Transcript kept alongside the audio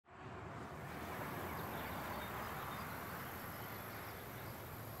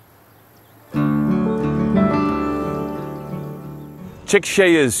Chickasha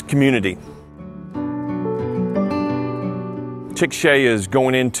is community. Chickasha is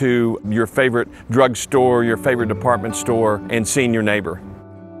going into your favorite drugstore, your favorite department store, and seeing your neighbor.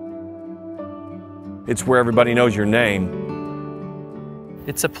 It's where everybody knows your name.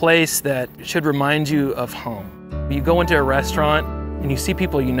 It's a place that should remind you of home. You go into a restaurant and you see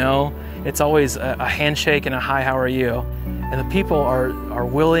people you know, it's always a handshake and a hi, how are you? And the people are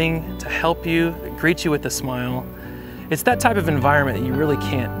willing to help you, greet you with a smile. It's that type of environment that you really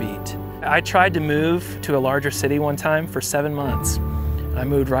can't beat. I tried to move to a larger city one time for 7 months. I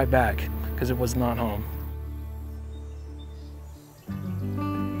moved right back because it was not home.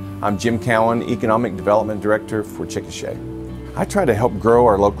 I'm Jim Cowan, Economic Development Director for Chickasha. I try to help grow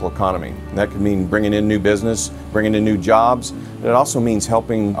our local economy. That could mean bringing in new business, bringing in new jobs. But it also means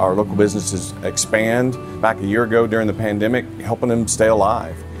helping our local businesses expand. Back a year ago during the pandemic, helping them stay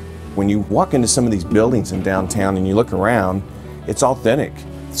alive. When you walk into some of these buildings in downtown and you look around, it's authentic.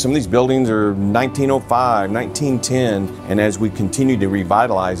 Some of these buildings are 1905, 1910, and as we continue to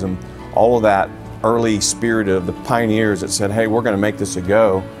revitalize them, all of that early spirit of the pioneers that said, hey, we're going to make this a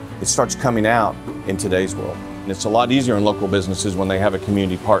go, it starts coming out in today's world. And it's a lot easier in local businesses when they have a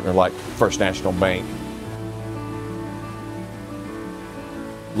community partner like First National Bank.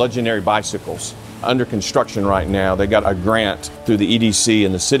 Legendary bicycles. Under construction right now, they got a grant through the EDC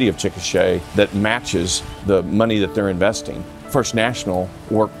in the city of Chickasha that matches the money that they're investing. First National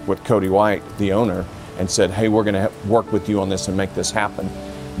worked with Cody White, the owner, and said, hey, we're going to work with you on this and make this happen.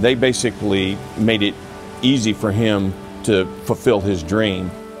 They basically made it easy for him to fulfill his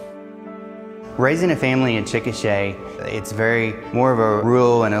dream. Raising a family in Chickasha, it's very more of a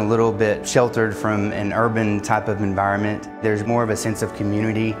rural and a little bit sheltered from an urban type of environment. There's more of a sense of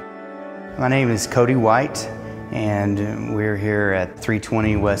community. My name is Cody White, and we're here at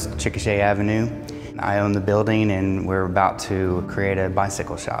 320 West Chickasha Avenue. I own the building, and we're about to create a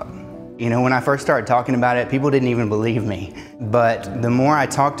bicycle shop. You know, when I first started talking about it, people didn't even believe me. But the more I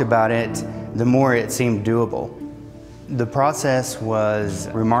talked about it, the more it seemed doable. The process was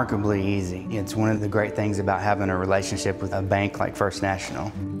remarkably easy. It's one of the great things about having a relationship with a bank like First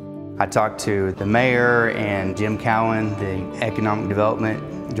National. I talked to the mayor and Jim Cowan, the economic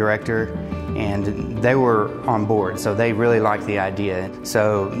development director, and they were on board, so they really liked the idea.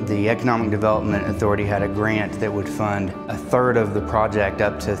 So the Economic Development Authority had a grant that would fund a third of the project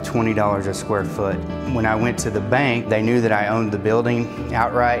up to $20 a square foot. When I went to the bank, they knew that I owned the building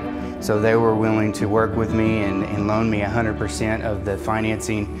outright, so they were willing to work with me and loan me 100% of the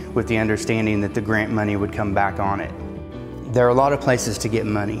financing with the understanding that the grant money would come back on it. There are a lot of places to get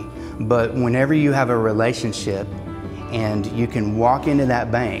money, but whenever you have a relationship and you can walk into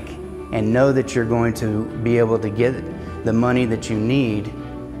that bank and know that you're going to be able to get the money that you need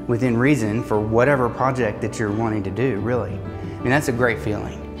within reason for whatever project that you're wanting to do, really. I mean, that's a great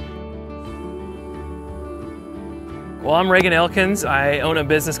feeling. Well, I'm Reagan Elkins. I own a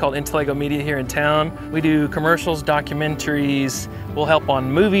business called Indermaur Media here in town. We do commercials, documentaries, we'll help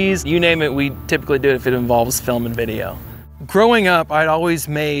on movies. You name it, we typically do it if it involves film and video. Growing up, I'd always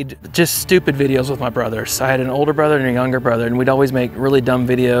made just stupid videos with my brothers. I had an older brother and a younger brother, and we'd always make really dumb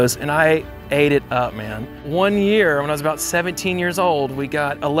videos, and I ate it up, man. One year, when I was about 17 years old, we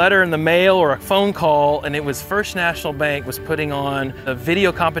got a letter in the mail or a phone call, and it was First National Bank was putting on a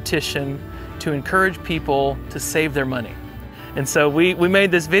video competition to encourage people to save their money. And so we made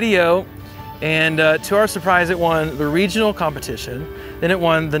this video, and to our surprise, it won the regional competition. Then it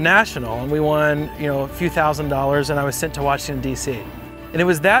won the national, and we won, a few $1,000s, and I was sent to Washington, D.C. And it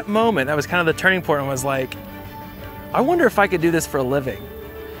was that moment, that was kind of the turning point, and I was like, I wonder if I could do this for a living.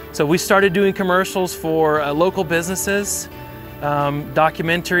 So we started doing commercials for local businesses,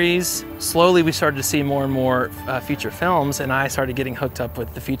 documentaries. Slowly we started to see more and more feature films, and I started getting hooked up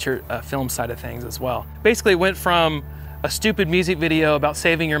with the feature film side of things as well. Basically it went from a stupid music video about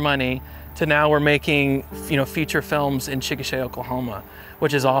saving your money to now we're making feature films in Chickasha, Oklahoma,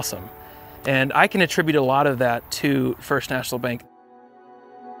 which is awesome. And I can attribute a lot of that to First National Bank.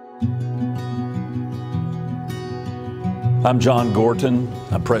 I'm John Gorton.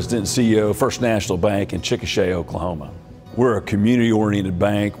 I'm President and CEO of First National Bank in Chickasha, Oklahoma. We're a community-oriented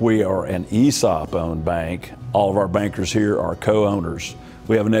bank. We are an ESOP-owned bank. All of our bankers here are co-owners.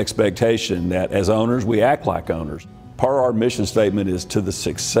 We have an expectation that as owners, we act like owners. Part of our mission statement is to the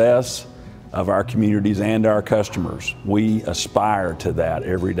success of our communities and our customers. We aspire to that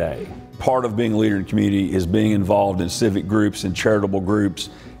every day. Part of being a leader in the community is being involved in civic groups and charitable groups,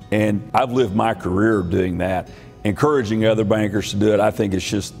 and I've lived my career doing that. Encouraging other bankers to do it, I think it's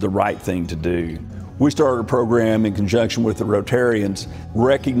just the right thing to do. We started a program in conjunction with the Rotarians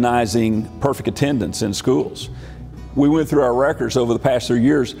recognizing perfect attendance in schools. We went through our records over the past 3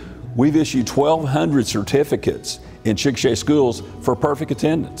 years. We've issued 1,200 certificates in Chickasha schools for perfect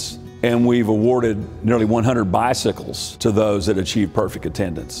attendance. And we've awarded nearly 100 bicycles to those that achieve perfect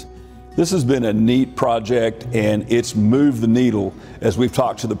attendance. This has been a neat project, and it's moved the needle as we've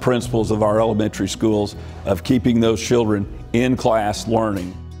talked to the principals of our elementary schools of keeping those children in class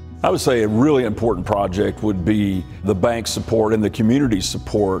learning. I would say a really important project would be the bank's support and the community's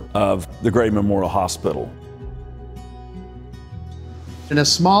support of the Grady Memorial Hospital. In a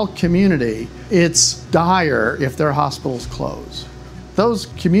small community, it's dire if their hospitals close. Those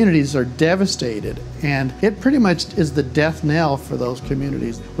communities are devastated, and it pretty much is the death knell for those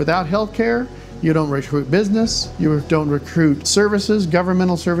communities. Without health care, you don't recruit business, you don't recruit services,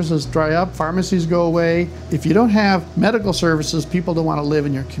 governmental services dry up, pharmacies go away. If you don't have medical services, people don't want to live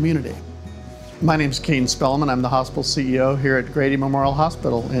in your community. My name is Kane Spellman. I'm the hospital CEO here at Grady Memorial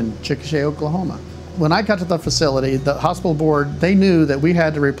Hospital in Chickasha, Oklahoma. When I got to the facility, the hospital board, they knew that we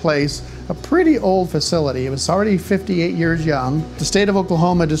had to replace a pretty old facility. It was already 58 years young. The state of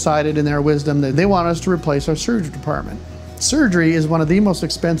Oklahoma decided in their wisdom that they want us to replace our surgery department. Surgery is one of the most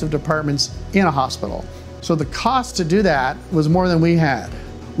expensive departments in a hospital. So the cost to do that was more than we had.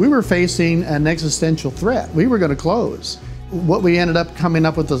 We were facing an existential threat. We were going to close. What we ended up coming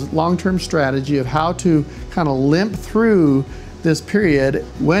up with a long-term strategy of how to kind of limp through this period,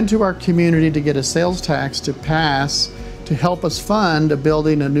 went to our community to get a sales tax to pass to help us fund a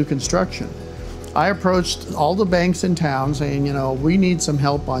building, a new construction. I approached all the banks in town saying, you know, we need some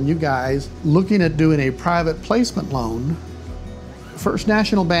help on you guys looking at doing a private placement loan. First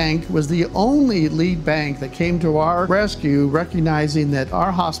National Bank was the only lead bank that came to our rescue, recognizing that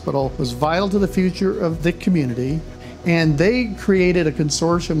our hospital was vital to the future of the community. And they created a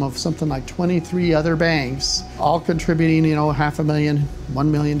consortium of something like 23 other banks, all contributing, you know, $500,000, $1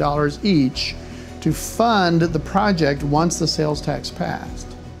 million each to fund the project once the sales tax passed.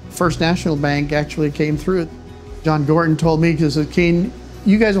 First National Bank actually came through. John Gordon told me, he said, Kane,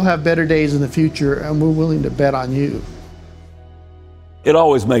 you guys will have better days in the future, and we're willing to bet on you. It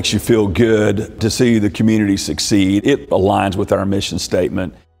always makes you feel good to see the community succeed. It aligns with our mission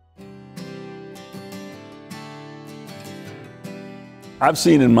statement. I've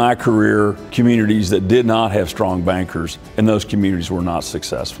seen in my career communities that did not have strong bankers, and those communities were not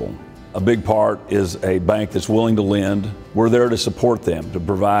successful. A big part is a bank that's willing to lend. We're there to support them, to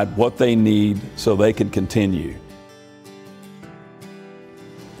provide what they need so they can continue.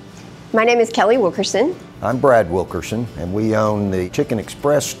 My name is Kelly Wilkerson. I'm Brad Wilkerson, and we own the Chicken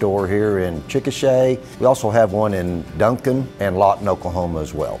Express store here in Chickasha. We also have one in Duncan and Lawton, Oklahoma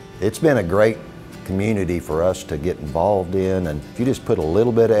as well. It's been a great community for us to get involved in, and if you just put a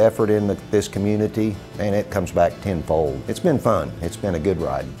little bit of effort in this community, and it comes back tenfold. It's been fun. It's been a good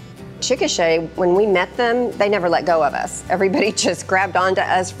ride. Chickasha, when we met them, they never let go of us. Everybody just grabbed onto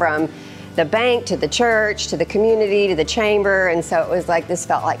us, from the bank to the church to the community to the chamber, and so it was like this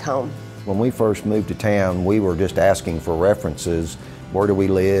felt like home. When we first moved to town, we were just asking for references. Where do we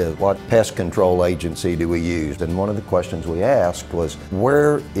live? What pest control agency do we use? And one of the questions we asked was,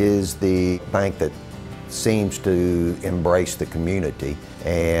 where is the bank that seems to embrace the community?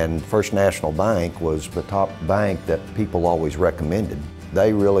 And First National Bank was the top bank that people always recommended.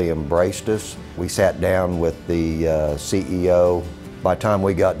 They really embraced us. We sat down with the CEO. By the time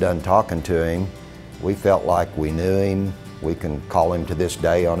we got done talking to him, we felt like we knew him. We can call him to this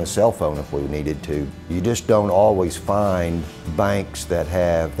day on his cell phone if we needed to. You just don't always find banks that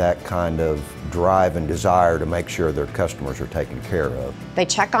have that kind of drive and desire to make sure their customers are taken care of. They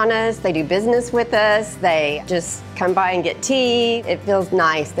check on us, they do business with us, they just come by and get tea. It feels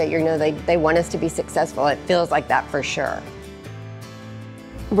nice that, you know, they want us to be successful. It feels like that for sure.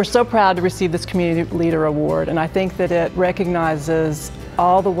 We're so proud to receive this Community Leader Award, and I think that it recognizes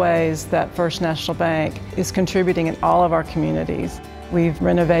all the ways that First National Bank is contributing in all of our communities. We've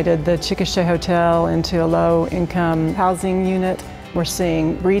renovated the Chickasha Hotel into a low-income housing unit. We're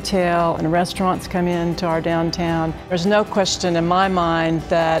seeing retail and restaurants come into our downtown. There's no question in my mind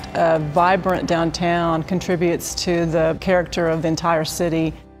that a vibrant downtown contributes to the character of the entire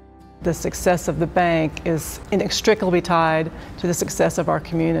city. The success of the bank is inextricably tied to the success of our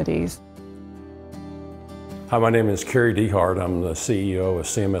communities. Hi, my name is Kerry Dehart. I'm the CEO of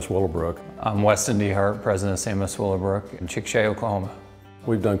CMS Willowbrook. I'm Weston Dehart, President of CMS Willowbrook in Chickasha, Oklahoma.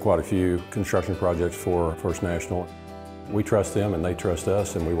 We've done quite a few construction projects for First National. We trust them and they trust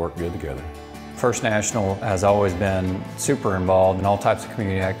us, and we work good together. First National has always been super involved in all types of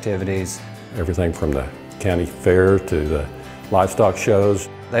community activities. Everything from the county fair to the livestock shows.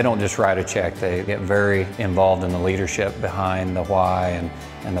 They don't just write a check, they get very involved in the leadership behind the why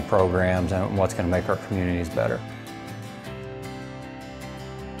and the programs and what's going to make our communities better.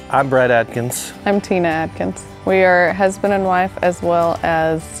 I'm Brett Adkins. I'm Tina Adkins. We are husband and wife as well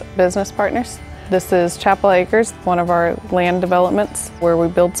as business partners. This is Chapel Acres, one of our land developments where we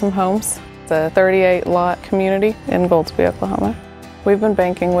build some homes. It's a 38-lot community in Goldsby, Oklahoma. We've been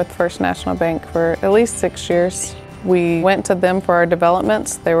banking with First National Bank for at least 6 years. We went to them for our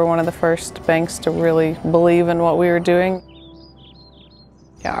developments. They were one of the first banks to really believe in what we were doing.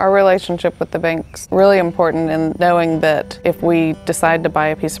 Yeah, our relationship with the bank's really important in knowing that if we decide to buy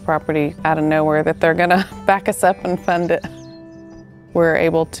a piece of property out of nowhere, that they're gonna back us up and fund it. We're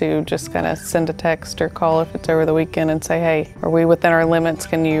able to just kind of send a text or call if it's over the weekend and say, hey, are we within our limits?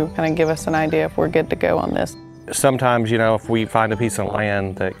 Can you kind of give us an idea if we're good to go on this? Sometimes, if we find a piece of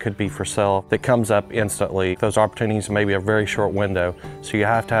land that could be for sale that comes up instantly, those opportunities may be a very short window. So you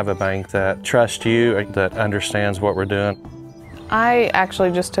have to have a bank that trusts you, that understands what we're doing. I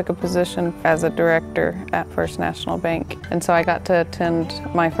actually just took a position as a director at First National Bank, and so I got to attend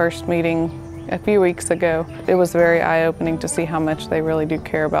my first meeting a few weeks ago. It was very eye-opening to see how much they really do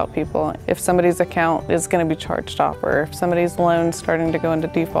care about people. If somebody's account is going to be charged off, or if somebody's loan's starting to go into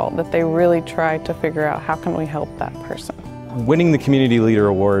default, that they really try to figure out how can we help that person. Winning the Community Leader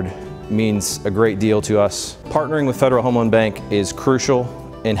Award means a great deal to us. Partnering with Federal Home Loan Bank is crucial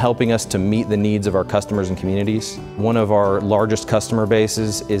in helping us to meet the needs of our customers and communities. One of our largest customer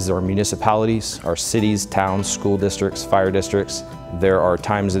bases is our municipalities, our cities, towns, school districts, fire districts. There are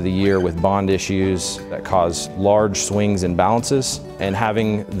times of the year with bond issues that cause large swings in balances, and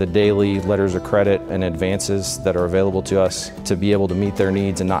having the daily letters of credit and advances that are available to us to be able to meet their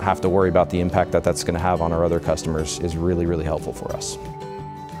needs and not have to worry about the impact that that's going to have on our other customers is really, really helpful for us.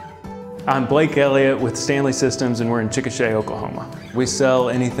 I'm Blake Elliott with Stanley Systems, and we're in Chickasha, Oklahoma. We sell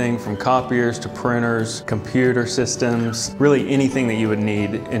anything from copiers to printers, computer systems, really anything that you would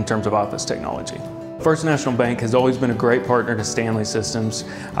need in terms of office technology. First National Bank has always been a great partner to Stanley Systems.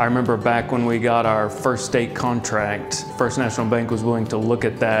 I remember back when we got our first state contract, First National Bank was willing to look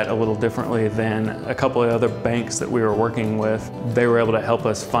at that a little differently than a couple of other banks that we were working with. They were able to help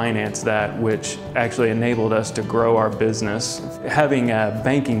us finance that, which actually enabled us to grow our business. Having a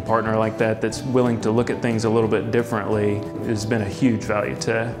banking partner like that that's willing to look at things a little bit differently has been a huge value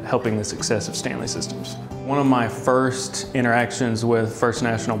to helping the success of Stanley Systems. One of my first interactions with First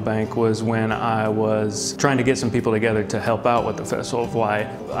National Bank was when I was trying to get some people together to help out with the Festival of Light.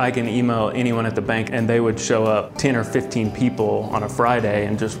 I can email anyone at the bank and they would show up 10 or 15 people on a Friday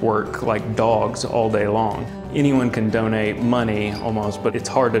and just work like dogs all day long. Anyone can donate money almost, but it's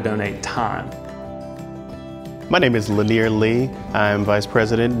hard to donate time. My name is Lanier Lee. I'm Vice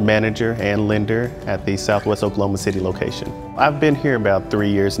President, Manager, and Lender at the Southwest Oklahoma City location. I've been here about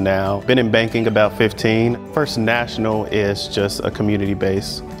 3 years now. Been in banking about 15. First National is just a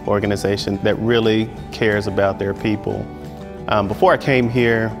community-based organization that really cares about their people. Before I came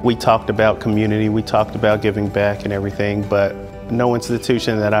here, we talked about community, we talked about giving back and everything, but no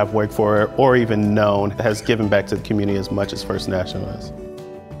institution that I've worked for or even known has given back to the community as much as First National is.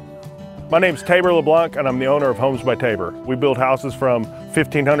 My name's Tabor LeBlanc, and I'm the owner of Homes by Tabor. We build houses from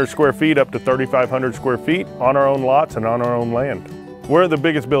 1,500 square feet up to 3,500 square feet on our own lots and on our own land. We're the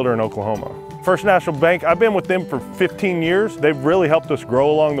biggest builder in Oklahoma. First National Bank, I've been with them for 15 years. They've really helped us grow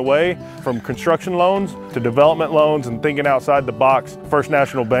along the way, from construction loans to development loans and thinking outside the box. First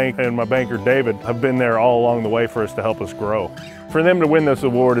National Bank and my banker David have been there all along the way for us to help us grow. For them to win this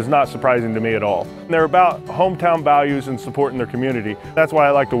award is not surprising to me at all. They're about hometown values and supporting their community. That's why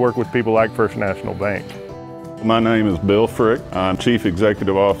I like to work with people like First National Bank. My name is Bill Frick. I'm Chief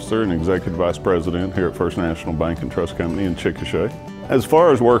Executive Officer and Executive Vice President here at First National Bank and Trust Company in Chickasha. As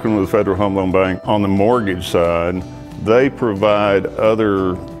far as working with Federal Home Loan Bank on the mortgage side, they provide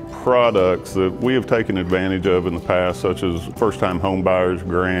other products that we have taken advantage of in the past, such as first-time home buyers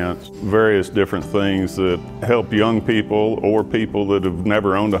grants, various different things that help young people or people that have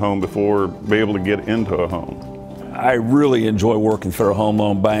never owned a home before be able to get into a home. I really enjoy working for a home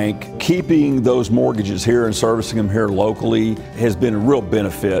loan bank. Keeping those mortgages here and servicing them here locally has been a real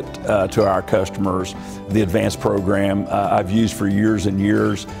benefit to our customers. The advanced program I've used for years and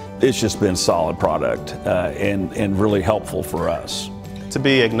years, it's just been a solid product and really helpful for us. To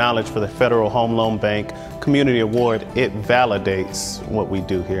be acknowledged for the Federal Home Loan Bank Community Award, it validates what we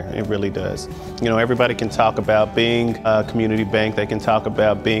do here. It really does. You know, everybody can talk about being a community bank, they can talk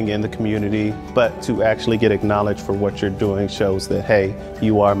about being in the community, but to actually get acknowledged for what you're doing shows that, hey,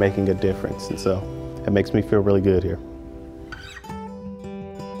 you are making a difference. And so it makes me feel really good here.